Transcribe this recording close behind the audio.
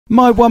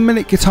My 1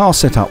 minute guitar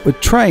setup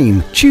with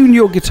Train. Tune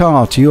your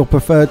guitar to your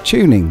preferred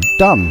tuning.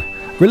 Done.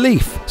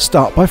 Relief.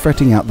 Start by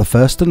fretting out the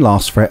first and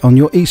last fret on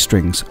your E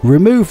strings.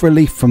 Remove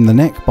relief from the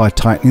neck by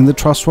tightening the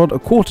truss rod a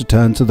quarter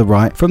turn to the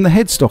right from the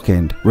headstock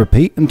end.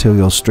 Repeat until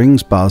your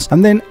strings buzz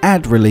and then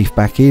add relief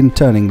back in,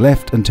 turning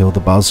left until the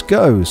buzz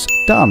goes.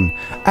 Done.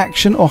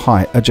 Action or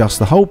height. Adjust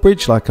the whole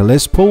bridge like a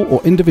Les Paul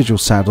or individual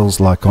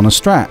saddles like on a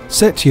Strat.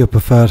 Set to your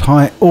preferred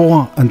height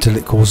or until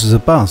it causes a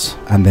buzz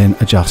and then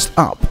adjust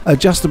up.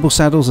 Adjustable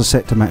saddles are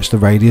set to match the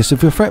radius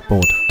of your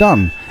fretboard.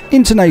 Done.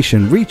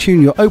 Intonation.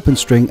 Retune your open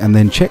string and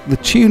then check the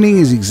tuning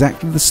is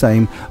exactly the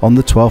same on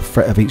the 12th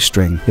fret of each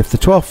string. If the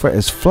 12th fret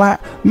is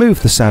flat,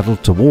 move the saddle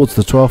towards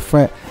the 12th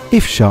fret.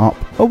 If sharp,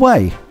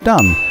 away.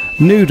 Done.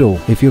 Noodle.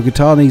 If your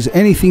guitar needs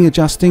anything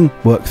adjusting,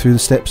 work through the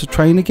steps of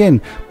Train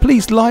again.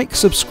 Please like,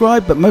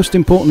 subscribe, but most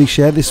importantly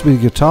share this with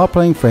your guitar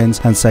playing friends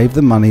and save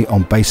them money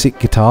on basic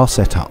guitar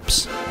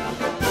setups.